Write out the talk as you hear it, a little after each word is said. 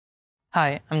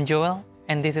Hi, I'm Joel,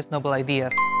 and this is Noble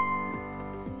Ideas.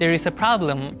 There is a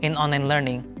problem in online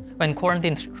learning. When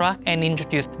quarantine struck and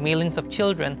introduced millions of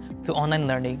children to online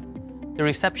learning, the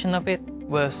reception of it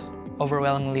was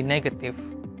overwhelmingly negative.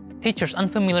 Teachers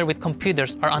unfamiliar with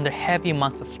computers are under heavy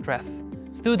amounts of stress.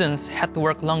 Students had to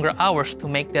work longer hours to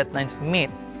make deadlines meet.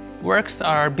 Works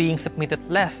are being submitted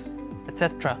less,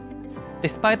 etc.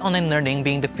 Despite online learning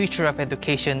being the future of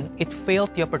education, it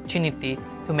failed the opportunity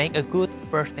to make a good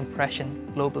first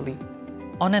impression globally.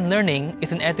 Online learning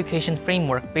is an education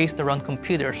framework based around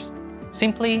computers.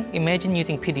 Simply imagine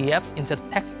using PDFs instead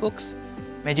of textbooks,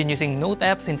 imagine using note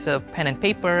apps instead of pen and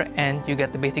paper, and you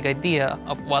get the basic idea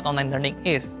of what online learning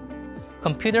is.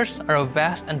 Computers are a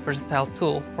vast and versatile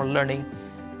tool for learning.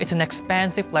 It's an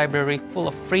expansive library full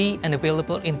of free and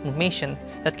available information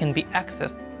that can be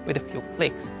accessed with a few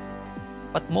clicks.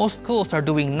 What most schools are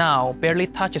doing now barely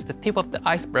touches the tip of the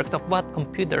iceberg of what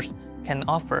computers can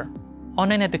offer.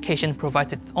 Online education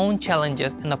provides its own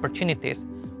challenges and opportunities.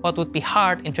 What would be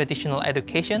hard in traditional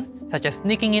education, such as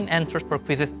sneaking in answers for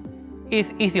quizzes,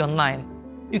 is easy online.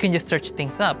 You can just search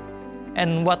things up.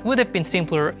 And what would have been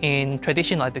simpler in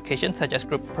traditional education, such as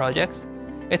group projects,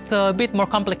 it's a bit more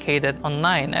complicated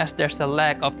online as there's a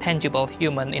lack of tangible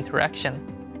human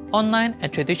interaction. Online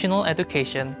and traditional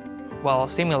education, while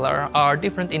similar, are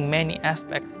different in many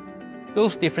aspects.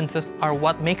 Those differences are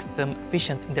what makes them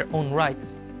efficient in their own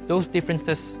rights. Those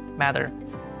differences matter.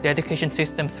 The education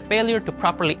system's failure to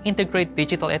properly integrate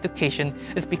digital education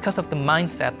is because of the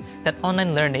mindset that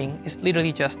online learning is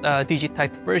literally just a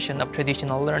digitized version of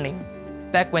traditional learning.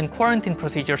 Back when quarantine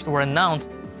procedures were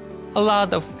announced, a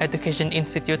lot of education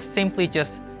institutes simply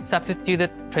just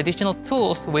substituted traditional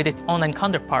tools with its online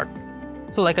counterpart.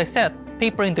 So like I said,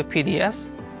 paper into PDFs,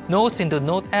 notes into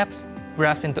note apps,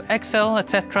 graphs into Excel,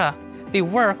 etc. They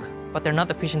work, but they're not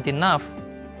efficient enough.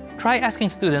 Try asking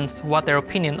students what their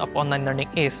opinion of online learning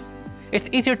is. It's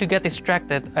easier to get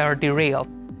distracted or derailed.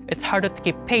 It's harder to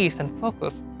keep pace and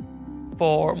focus.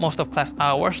 For most of class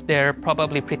hours, they're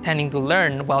probably pretending to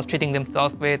learn while treating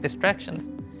themselves with distractions.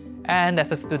 And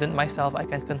as a student myself, I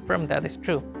can confirm that is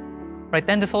true. Right,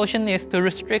 then the solution is to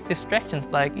restrict distractions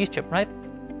like YouTube, right?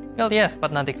 Well, yes,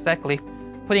 but not exactly.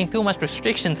 Putting too much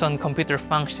restrictions on computer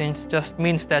functions just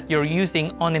means that you're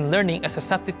using online learning as a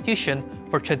substitution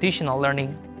for traditional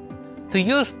learning. To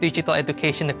use digital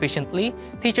education efficiently,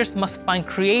 teachers must find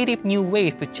creative new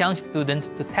ways to challenge students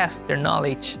to test their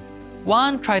knowledge.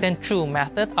 One tried and true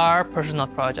method are personal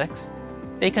projects.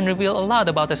 They can reveal a lot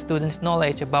about a student's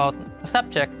knowledge about a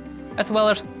subject, as well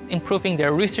as improving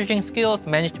their researching skills,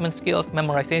 management skills,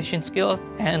 memorization skills,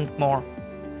 and more.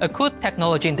 A good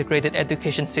technology-integrated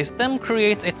education system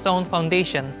creates its own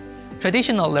foundation.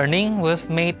 Traditional learning was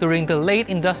made during the late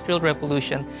Industrial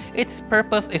Revolution. Its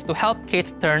purpose is to help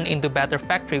kids turn into better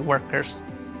factory workers.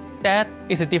 That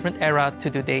is a different era to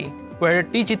today, where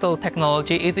digital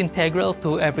technology is integral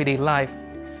to everyday life.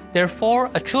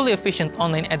 Therefore, a truly efficient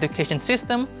online education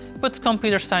system puts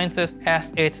computer sciences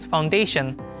as its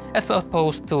foundation, as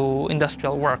opposed to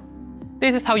industrial work.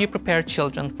 This is how you prepare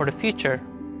children for the future.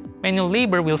 Manual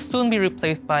labor will soon be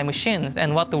replaced by machines,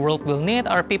 and what the world will need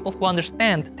are people who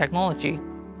understand technology.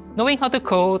 Knowing how to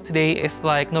code today is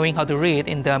like knowing how to read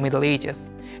in the Middle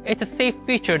Ages. It's a safe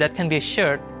feature that can be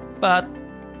assured, but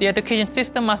the education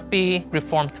system must be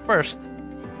reformed first.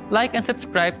 Like and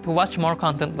subscribe to watch more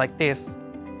content like this.